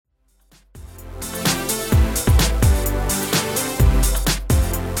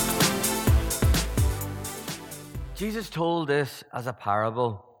Jesus told this as a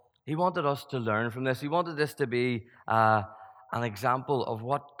parable. He wanted us to learn from this. He wanted this to be an example of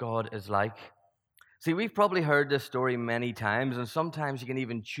what God is like. See, we've probably heard this story many times, and sometimes you can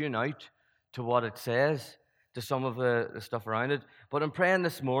even tune out to what it says, to some of the stuff around it. But I'm praying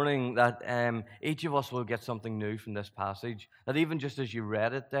this morning that each of us will get something new from this passage. That even just as you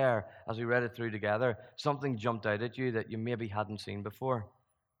read it there, as we read it through together, something jumped out at you that you maybe hadn't seen before.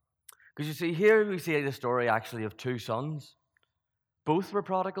 Because you see, here we see the story actually of two sons. Both were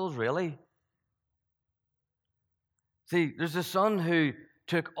prodigals, really. See, there's a son who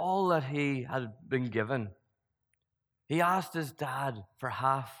took all that he had been given. He asked his dad for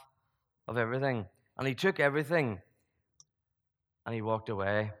half of everything, and he took everything, and he walked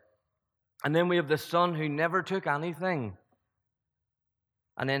away. And then we have the son who never took anything,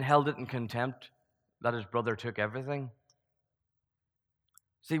 and then held it in contempt that his brother took everything.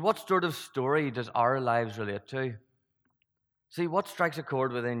 See, what sort of story does our lives relate to? See, what strikes a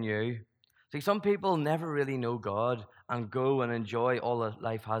chord within you? See, some people never really know God and go and enjoy all that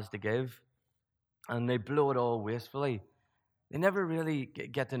life has to give, and they blow it all wastefully. They never really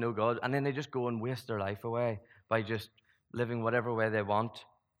get to know God, and then they just go and waste their life away by just living whatever way they want.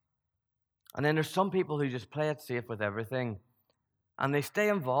 And then there's some people who just play it safe with everything, and they stay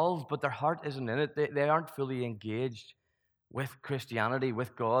involved, but their heart isn't in it. They aren't fully engaged with Christianity,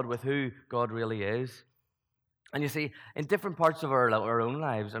 with God, with who God really is. And you see, in different parts of our own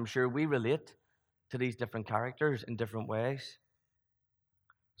lives, I'm sure we relate to these different characters in different ways.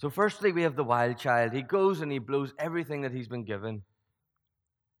 So firstly, we have the wild child. He goes and he blows everything that he's been given.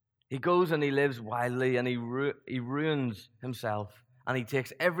 He goes and he lives wildly, and he ruins himself. And he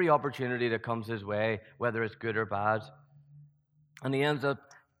takes every opportunity that comes his way, whether it's good or bad. And he ends up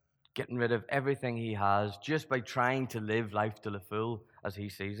getting rid of everything he has just by trying to live life to the full as he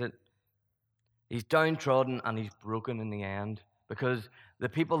sees it. He's downtrodden and he's broken in the end, because the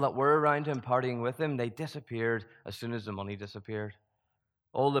people that were around him partying with him, they disappeared as soon as the money disappeared.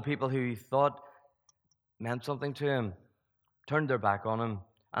 All the people who he thought meant something to him turned their back on him,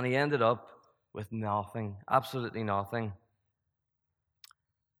 and he ended up with nothing, absolutely nothing.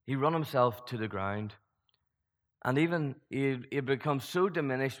 He run himself to the ground, and even he become so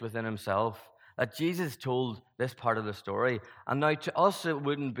diminished within himself that Jesus told this part of the story. And now to us, it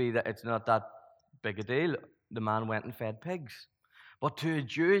wouldn't be that it's not that big a deal. The man went and fed pigs. But to a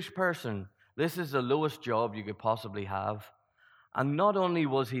Jewish person, this is the lowest job you could possibly have. And not only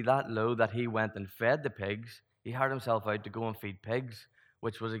was he that low that he went and fed the pigs, he hired himself out to go and feed pigs,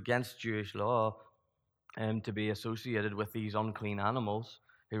 which was against Jewish law, to be associated with these unclean animals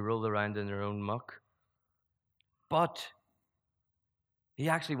who rolled around in their own muck. But he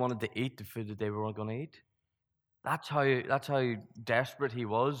actually wanted to eat the food that they were going to eat. That's how desperate he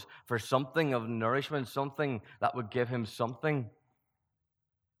was for something of nourishment, something that would give him something.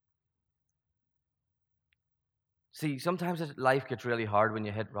 See, sometimes life gets really hard when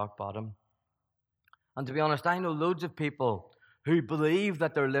you hit rock bottom. And to be honest, I know loads of people who believe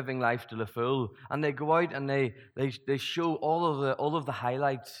that they're living life to the full, and they go out and they show all of the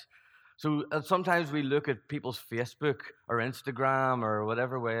highlights. So sometimes we look at people's Facebook or Instagram or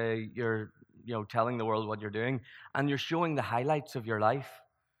whatever way you're telling the world what you're doing, and you're showing the highlights of your life.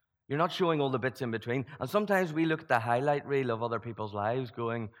 You're not showing all the bits in between. And sometimes we look at the highlight reel of other people's lives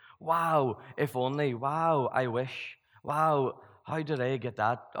going, wow, if only, wow, I wish, wow, how did I get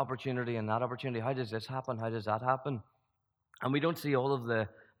that opportunity and that opportunity? How does this happen? How does that happen? And we don't see all of the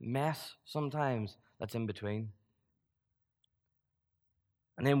mess sometimes that's in between.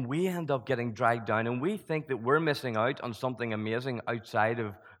 And then we end up getting dragged down, and we think that we're missing out on something amazing outside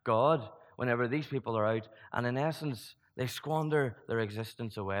of God whenever these people are out. And in essence, they squander their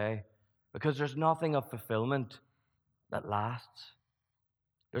existence away because there's nothing of fulfillment that lasts.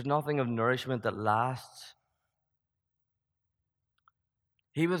 There's nothing of nourishment that lasts.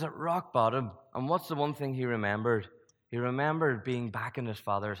 He was at rock bottom, and what's the one thing he remembered? He remembered being back in his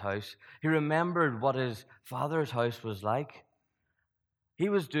father's house. He remembered what his father's house was like. He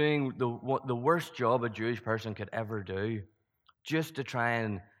was doing the worst job a Jewish person could ever do, just to try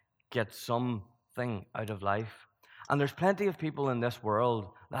and get something out of life. And there's plenty of people in this world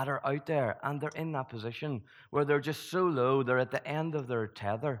that are out there, and they're in that position where they're just so low, they're at the end of their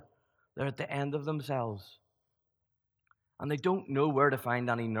tether. They're at the end of themselves. And they don't know where to find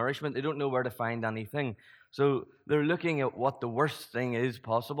any nourishment. They don't know where to find anything. So they're looking at what the worst thing is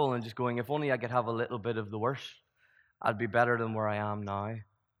possible and just going, if only I could have a little bit of the worst, I'd be better than where I am now.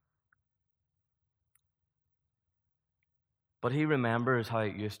 But he remembers how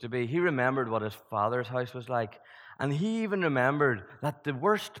it used to be. He remembered what his father's house was like. And he even remembered that the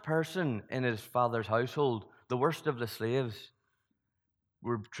worst person in his father's household, the worst of the slaves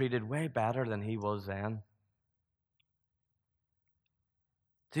were treated way better than he was then.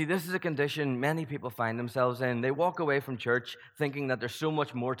 See, this is a condition many people find themselves in. They walk away from church thinking that there's so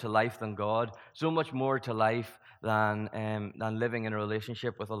much more to life than God, so much more to life than living in a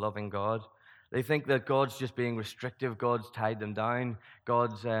relationship with a loving God. They think that God's just being restrictive, God's tied them down,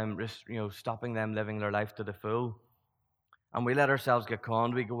 God's stopping them living their life to the full. And we let ourselves get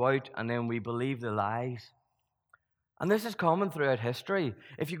conned. We go out and then we believe the lies. And this is common throughout history.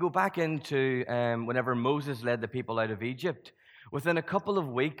 If you go back into whenever Moses led the people out of Egypt, within a couple of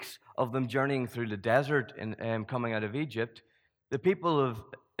weeks of them journeying through the desert and coming out of Egypt, the people of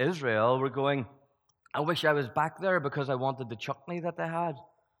Israel were going, I wish I was back there because I wanted the chutney that they had.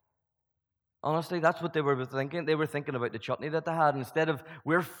 Honestly, that's what they were thinking. They were thinking about the chutney that they had. Instead of,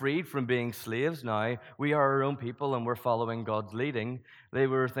 we're freed from being slaves now, we are our own people and we're following God's leading, they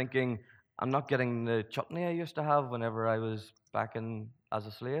were thinking, I'm not getting the chutney I used to have whenever I was back in as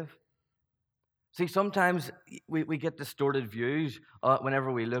a slave. See, sometimes we get distorted views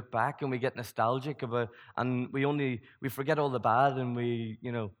whenever we look back and we get nostalgic about, and we forget all the bad and we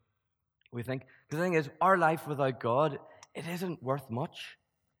think, the thing is, our life without God, it isn't worth much.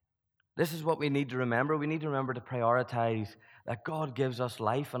 This is what we need to remember. We need to remember to prioritize that God gives us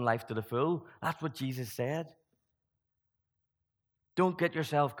life and life to the full. That's what Jesus said. Don't get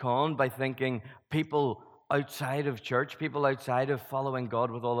yourself conned by thinking people outside of church, people outside of following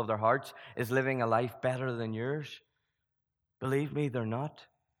God with all of their hearts, is living a life better than yours. Believe me, they're not.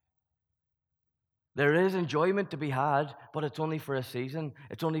 There is enjoyment to be had, but it's only for a season.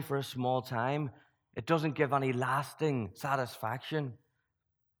 It's only for a small time. It doesn't give any lasting satisfaction.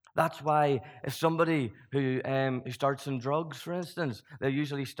 That's why if somebody who starts in drugs, for instance, they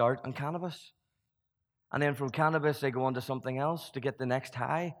usually start on cannabis. And then from cannabis, they go on to something else to get the next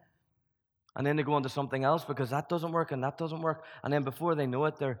high. And then they go on to something else because that doesn't work and that doesn't work. And then before they know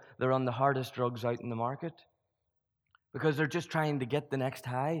it, they're on the hardest drugs out in the market. Because they're just trying to get the next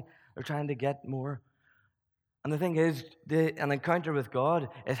high. They're trying to get more. And the thing is, an encounter with God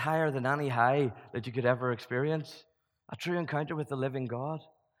is higher than any high that you could ever experience. A true encounter with the living God.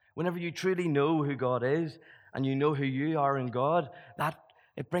 Whenever you truly know who God is and you know who you are in God, that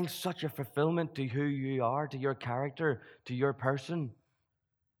it brings such a fulfillment to who you are, to your character, to your person.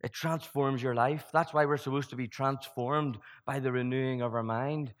 It transforms your life. That's why we're supposed to be transformed by the renewing of our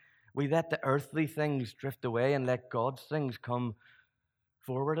mind. We let the earthly things drift away and let God's things come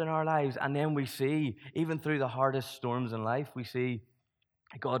forward in our lives. And then we see, even through the hardest storms in life, we see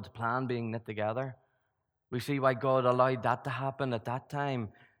God's plan being knit together. We see why God allowed that to happen at that time,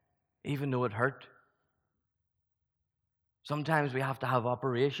 even though it hurt. Sometimes we have to have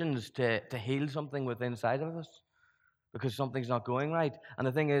operations to heal something within inside of us because something's not going right. And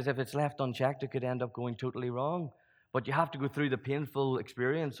the thing is, if it's left unchecked, it could end up going totally wrong. But you have to go through the painful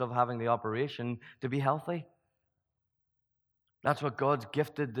experience of having the operation to be healthy. That's what God's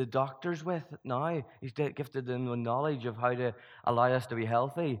gifted the doctors with now. He's gifted them the knowledge of how to allow us to be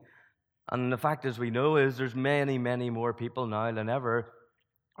healthy. And the fact is, we know is there's many, many more people now than ever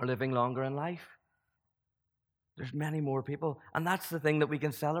are living longer in life. There's many more people. And that's the thing that we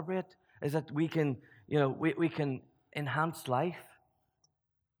can celebrate, is that we can, we can enhance life.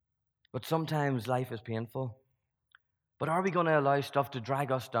 But sometimes life is painful. But are we going to allow stuff to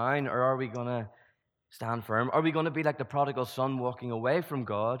drag us down, or are we going to stand firm? Are we going to be like the prodigal son walking away from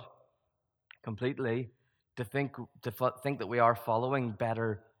God completely to think that we are following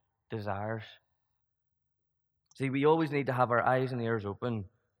better desires? See, we always need to have our eyes and ears open.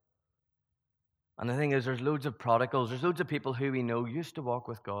 And the thing is, there's loads of prodigals. There's loads of people who we know used to walk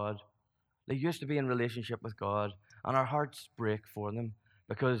with God. They used to be in relationship with God. And our hearts break for them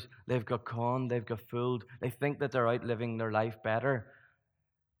because they've got conned, they've got fooled. They think that they're out living their life better.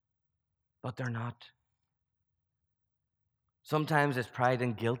 But they're not. Sometimes it's pride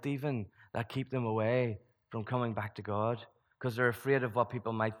and guilt even that keep them away from coming back to God because they're afraid of what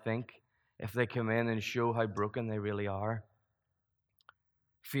people might think if they come in and show how broken they really are.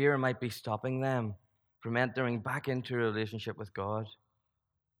 Fear might be stopping them from entering back into a relationship with God.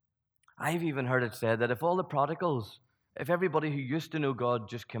 I've even heard it said that if all the prodigals, if everybody who used to know God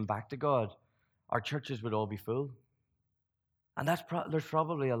just came back to God, our churches would all be full. And there's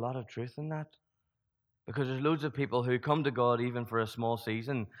probably a lot of truth in that. Because there's loads of people who come to God even for a small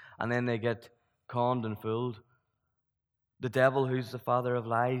season, and then they get conned and fooled. The devil, who's the father of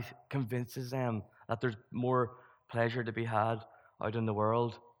lies, convinces them that there's more pleasure to be had out in the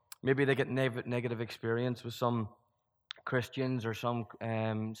world. Maybe they get negative experience with some Christians or some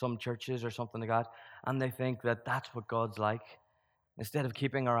churches or something like that, and they think that that's what God's like, instead of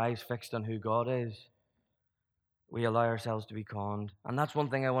keeping our eyes fixed on who God is. we allow ourselves to be conned. And that's one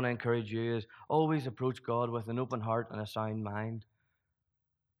thing I want to encourage you is always approach God with an open heart and a sound mind.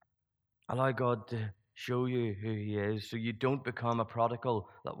 Allow God to show you who He is so you don't become a prodigal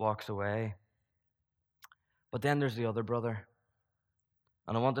that walks away. But then there's the other brother.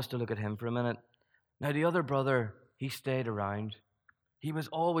 And I want us to look at him for a minute. Now, the other brother, he stayed around. He was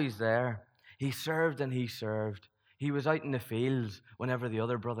always there. He served and he served. He was out in the fields whenever the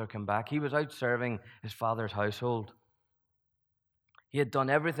other brother came back. He was out serving his father's household. He had done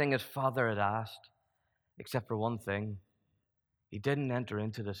everything his father had asked, except for one thing. He didn't enter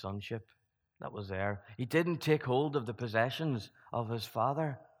into the sonship that was there. He didn't take hold of the possessions of his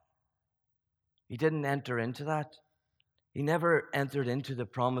father. He didn't enter into that. He never entered into the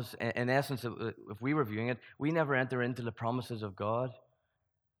promise. In essence, if we were viewing it, we never enter into the promises of God.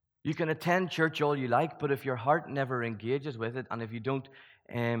 You can attend church all you like, but if your heart never engages with it, and if you don't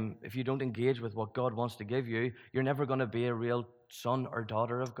engage with what God wants to give you, you're never going to be a real son or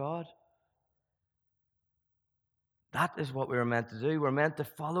daughter of God. That is what we're meant to do. We're meant to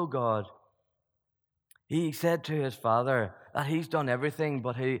follow God. He said to his father that he's done everything,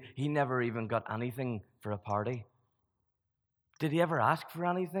 but he never even got anything for a party. Did he ever ask for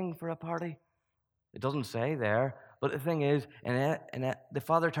anything for a party? It doesn't say there. But the thing is, the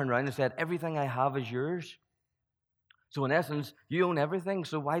father turned around and said, everything I have is yours. So in essence, you own everything,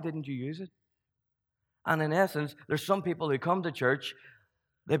 so why didn't you use it? And in essence, there's some people who come to church,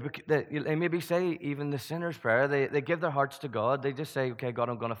 they maybe say even the sinner's prayer, they give their hearts to God, they just say, okay, God,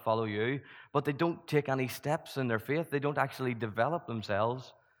 I'm going to follow you, but they don't take any steps in their faith, they don't actually develop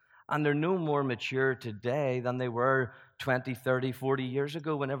themselves, and they're no more mature today than they were 20, 30, 40 years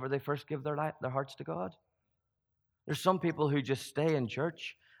ago whenever they first give their hearts to God. There's some people who just stay in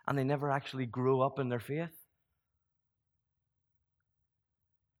church and they never actually grow up in their faith.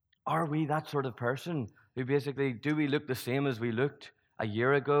 Are we that sort of person who basically, do we look the same as we looked a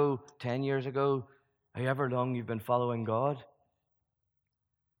year ago, 10 years ago, however long you've been following God?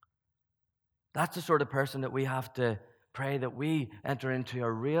 That's the sort of person that we have to pray that we enter into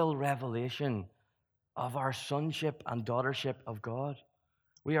a real revelation of our sonship and daughtership of God.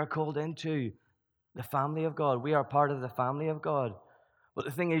 We are called into the family of God. We are part of the family of God. But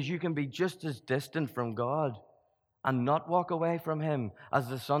the thing is, you can be just as distant from God and not walk away from Him as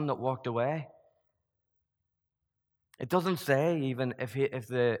the son that walked away. It doesn't say even if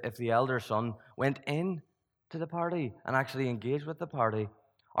the elder son went in to the party and actually engaged with the party.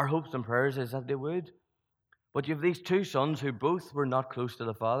 Our hopes and prayers is that they would. But you have these two sons who both were not close to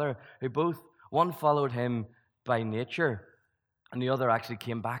the father, one followed him by nature, and the other actually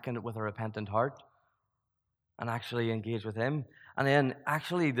came back in it with a repentant heart and actually engaged with him. And then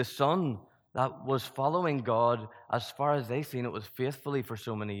actually the son that was following God, as far as they seen it, was faithfully for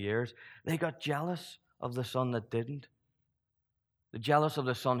so many years, they got jealous of the son that didn't. They're jealous of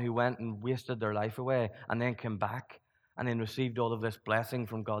the son who went and wasted their life away and then came back and then received all of this blessing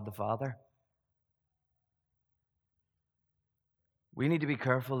from God the Father. We need to be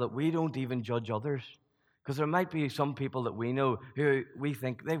careful that we don't even judge others, because there might be some people that we know who we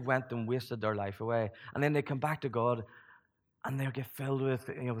think they went and wasted their life away, and then they come back to God and they get filled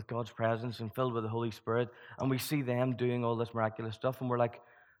with God's presence and filled with the Holy Spirit, and we see them doing all this miraculous stuff, and we're like,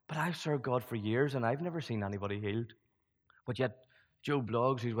 but I've served God for years and I've never seen anybody healed. But yet Joe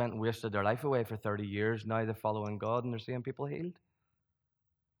Bloggs, who went and wasted their life away for 30 years, now they're following God and they're seeing people healed.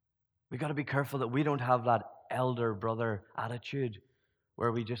 We've got to be careful that we don't have that elder brother attitude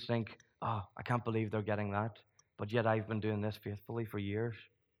where we just think, oh, I can't believe they're getting that, but yet I've been doing this faithfully for years.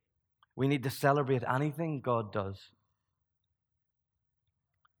 We need to celebrate anything God does.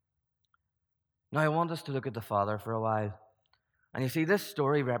 Now, I want us to look at the Father for a while. And you see, this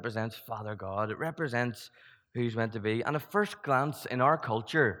story represents Father God. It represents who He's meant to be. And at first glance, in our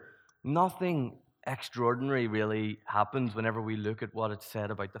culture, nothing extraordinary really happens whenever we look at what it's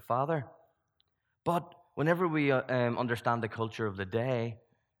said about the Father. But whenever we understand the culture of the day,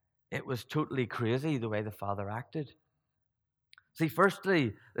 it was totally crazy the way the Father acted. See,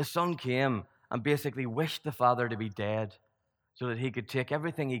 firstly, the Son came and basically wished the Father to be dead so that He could take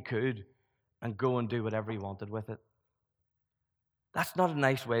everything He could and go and do whatever He wanted with it. That's not a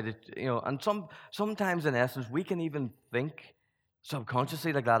nice way to, and sometimes in essence, we can even think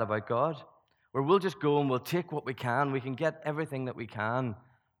subconsciously like that about God, where we'll just go and we'll take what we can get everything that we can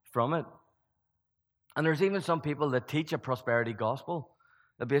from it. And there's even some people that teach a prosperity gospel,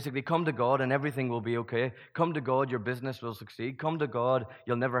 that basically come to God and everything will be okay. Come to God, your business will succeed. Come to God,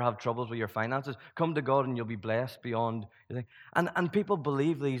 you'll never have troubles with your finances. Come to God and you'll be blessed beyond your thing. And people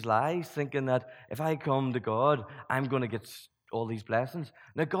believe these lies, thinking that if I come to God, I'm going to get all these blessings.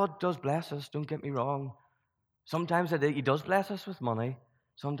 Now, God does bless us, don't get me wrong. Sometimes he does bless us with money.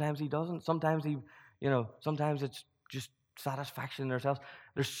 Sometimes he doesn't. Sometimes sometimes it's just satisfaction in ourselves.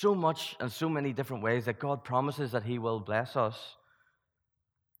 There's so much and so many different ways that God promises that he will bless us.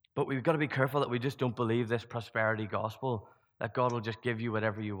 But we've got to be careful that we just don't believe this prosperity gospel, that God will just give you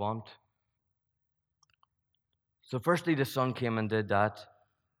whatever you want. So firstly, the son came and did that.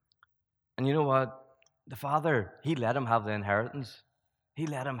 And you know what? The father, he let him have the inheritance. He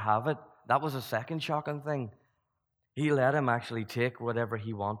let him have it. That was a second shocking thing. He let him actually take whatever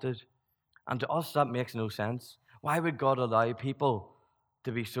he wanted. And to us, that makes no sense. Why would God allow people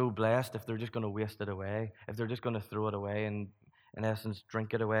to be so blessed if they're just going to waste it away, if they're just going to throw it away and, in essence,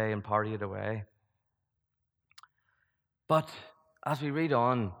 drink it away and party it away? But as we read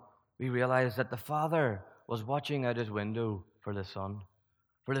on, we realize that the father was watching out his window for the son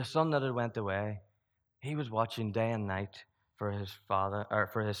that had went away. He was watching day and night for his father, or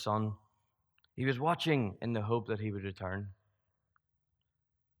for his son. He was watching in the hope that he would return.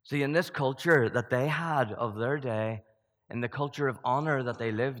 See, in this culture that they had of their day, in the culture of honor that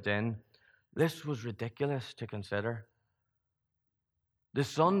they lived in, this was ridiculous to consider. The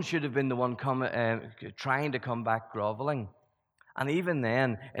son should have been the one trying to come back groveling. And even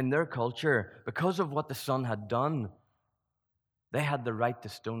then, in their culture, because of what the son had done, they had the right to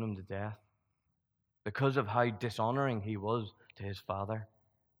stone him to death because of how dishonoring he was to his father.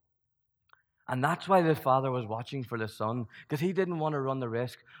 And that's why the father was watching for the son, because he didn't want to run the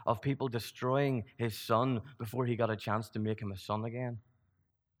risk of people destroying his son before he got a chance to make him a son again,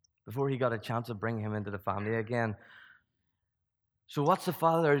 before he got a chance to bring him into the family again. So what's the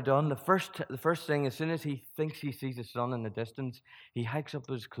father done? The first thing, as soon as he thinks he sees his son in the distance, he hikes up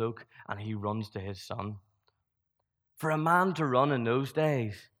his cloak and he runs to his son. For a man to run in those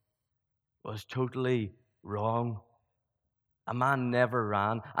days was totally wrong. A man never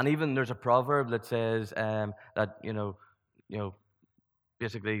ran. And even there's a proverb that says that,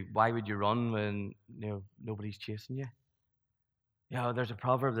 basically, why would you run when, nobody's chasing you? There's a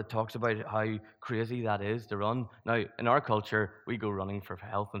proverb that talks about how crazy that is to run. Now, in our culture, we go running for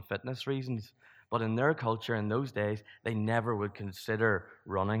health and fitness reasons. But in their culture, in those days, they never would consider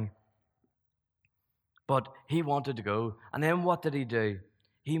running. But he wanted to go. And then what did he do?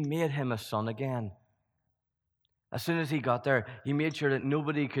 He made him a son again. As soon as he got there, he made sure that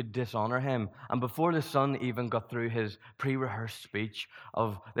nobody could dishonor him. And before the son even got through his pre-rehearsed speech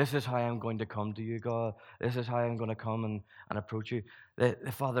of, this is how I'm going to come to you, God. This is how I'm going to come and approach you. The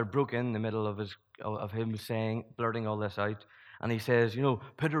father broke in the middle of him blurting all this out. And he says,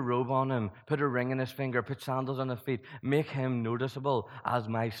 put a robe on him, put a ring in his finger, put sandals on his feet. Make him noticeable as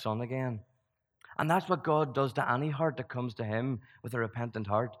my son again. And that's what God does to any heart that comes to him with a repentant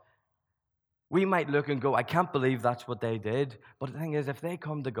heart. We might look and go, I can't believe that's what they did. But the thing is, if they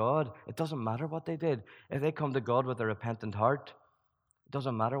come to God, it doesn't matter what they did. If they come to God with a repentant heart, it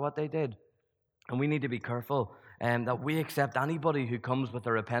doesn't matter what they did. And we need to be careful that we accept anybody who comes with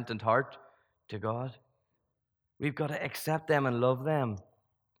a repentant heart to God. We've got to accept them and love them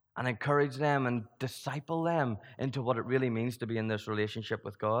and encourage them and disciple them into what it really means to be in this relationship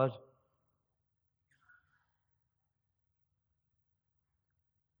with God.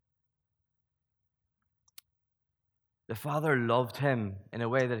 The father loved him in a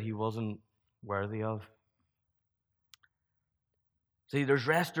way that he wasn't worthy of. See, there's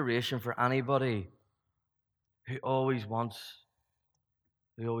restoration for anybody who always wants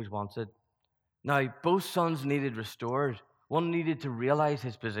it. Now, both sons needed restored. One needed to realize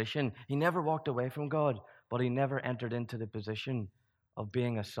his position. He never walked away from God, but he never entered into the position of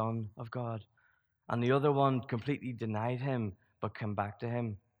being a son of God. And the other one completely denied him, but came back to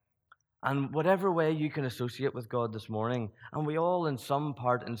him. And whatever way you can associate with God this morning, and we all in some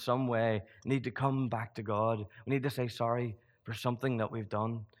part, in some way, need to come back to God. We need to say sorry for something that we've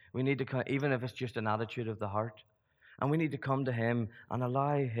done. We need to, even if it's just an attitude of the heart, and we need to come to him and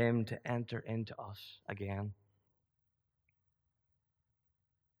allow him to enter into us again.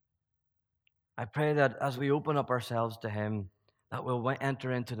 I pray that as we open up ourselves to him, that we'll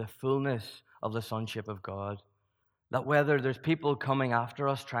enter into the fullness of the sonship of God. That whether there's people coming after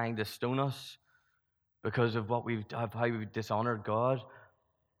us trying to stone us because of how we've dishonored God,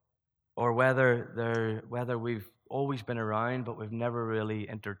 or whether we've always been around but we've never really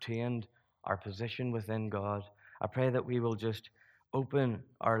entertained our position within God, I pray that we will just open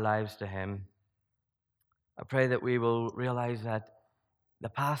our lives to him. I pray that we will realize that the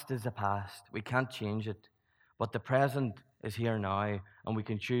past is the past. We can't change it. But the present is here now, and we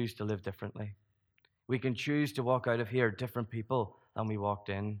can choose to live differently. We can choose to walk out of here different people than we walked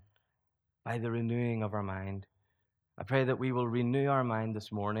in by the renewing of our mind. I pray that we will renew our mind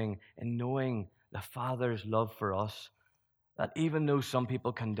this morning in knowing the Father's love for us, that even though some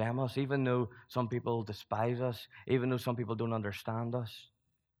people condemn us, even though some people despise us, even though some people don't understand us,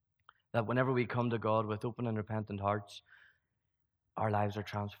 that whenever we come to God with open and repentant hearts, our lives are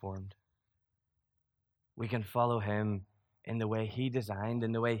transformed. We can follow Him in the way He designed,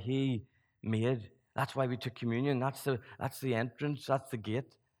 in the way He made. That's why we took communion. That's the entrance, that's the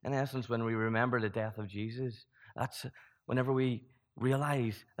gate, in essence, when we remember the death of Jesus. That's whenever we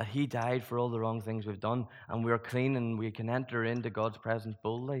realize that He died for all the wrong things we've done, and we're clean and we can enter into God's presence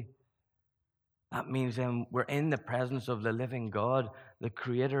boldly. That means then we're in the presence of the living God, the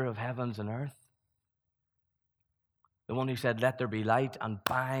creator of heavens and earth. The one who said, "Let there be light," and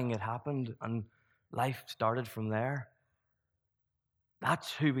bang, it happened, and life started from there.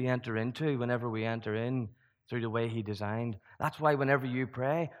 That's who we enter into whenever we enter in through the way He designed. That's why whenever you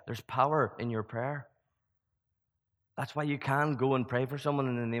pray, there's power in your prayer. That's why you can go and pray for someone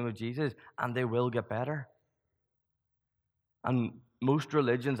in the name of Jesus, and they will get better. And most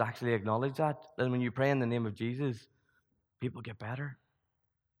religions actually acknowledge that when you pray in the name of Jesus, people get better.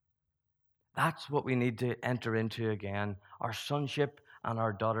 That's what we need to enter into again, our sonship and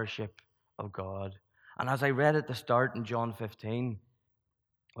our daughtership of God. And as I read at the start in John 15,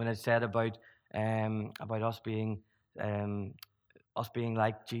 when it said about us being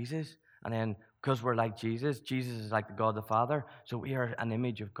like Jesus, and then because we're like Jesus, Jesus is like the God the Father, so we are an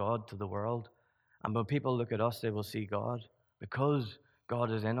image of God to the world. And when people look at us, they will see God, because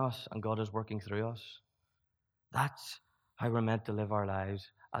God is in us and God is working through us. That's how we're meant to live our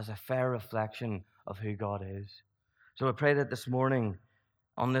lives, as a fair reflection of who God is. So I pray that this morning,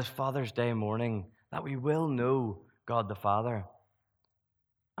 on this Father's Day morning, that we will know God the Father.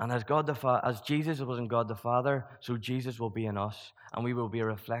 And as Jesus was in God the Father, so Jesus will be in us, and we will be a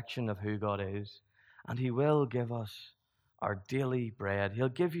reflection of who God is. And He will give us our daily bread. He'll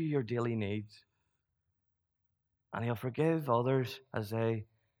give you your daily needs. And He'll forgive others as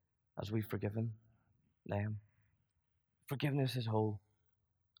we've forgiven them. Forgiveness is whole.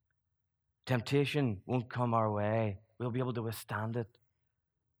 Temptation won't come our way. We'll be able to withstand it.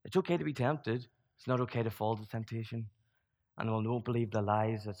 It's okay to be tempted. It's not okay to fall to temptation. And we won't believe the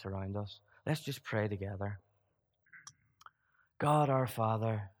lies that surround us. Let's just pray together. God our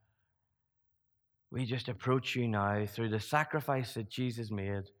Father, we just approach you now through the sacrifice that Jesus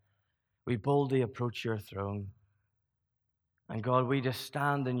made. We boldly approach your throne. And God, we just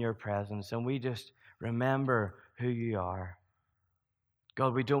stand in your presence and we just remember who you are.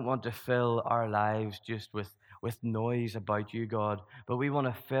 God, we don't want to fill our lives just with noise about you, God, but we want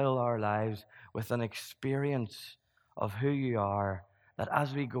to fill our lives with an experience of who you are, that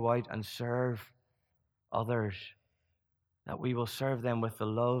as we go out and serve others, that we will serve them with the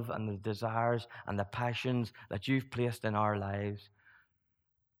love and the desires and the passions that you've placed in our lives.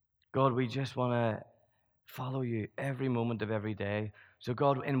 God, we just want to follow you every moment of every day. So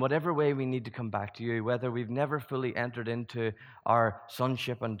God, in whatever way we need to come back to you, whether we've never fully entered into our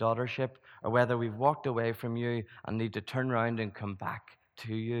sonship and daughtership, or whether we've walked away from you and need to turn around and come back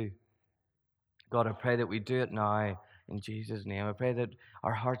to you, God, I pray that we do it now in Jesus' name. I pray that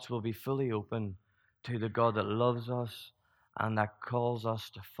our hearts will be fully open to the God that loves us and that calls us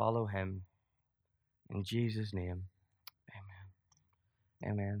to follow Him. In Jesus' name,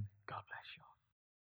 amen. Amen. God bless.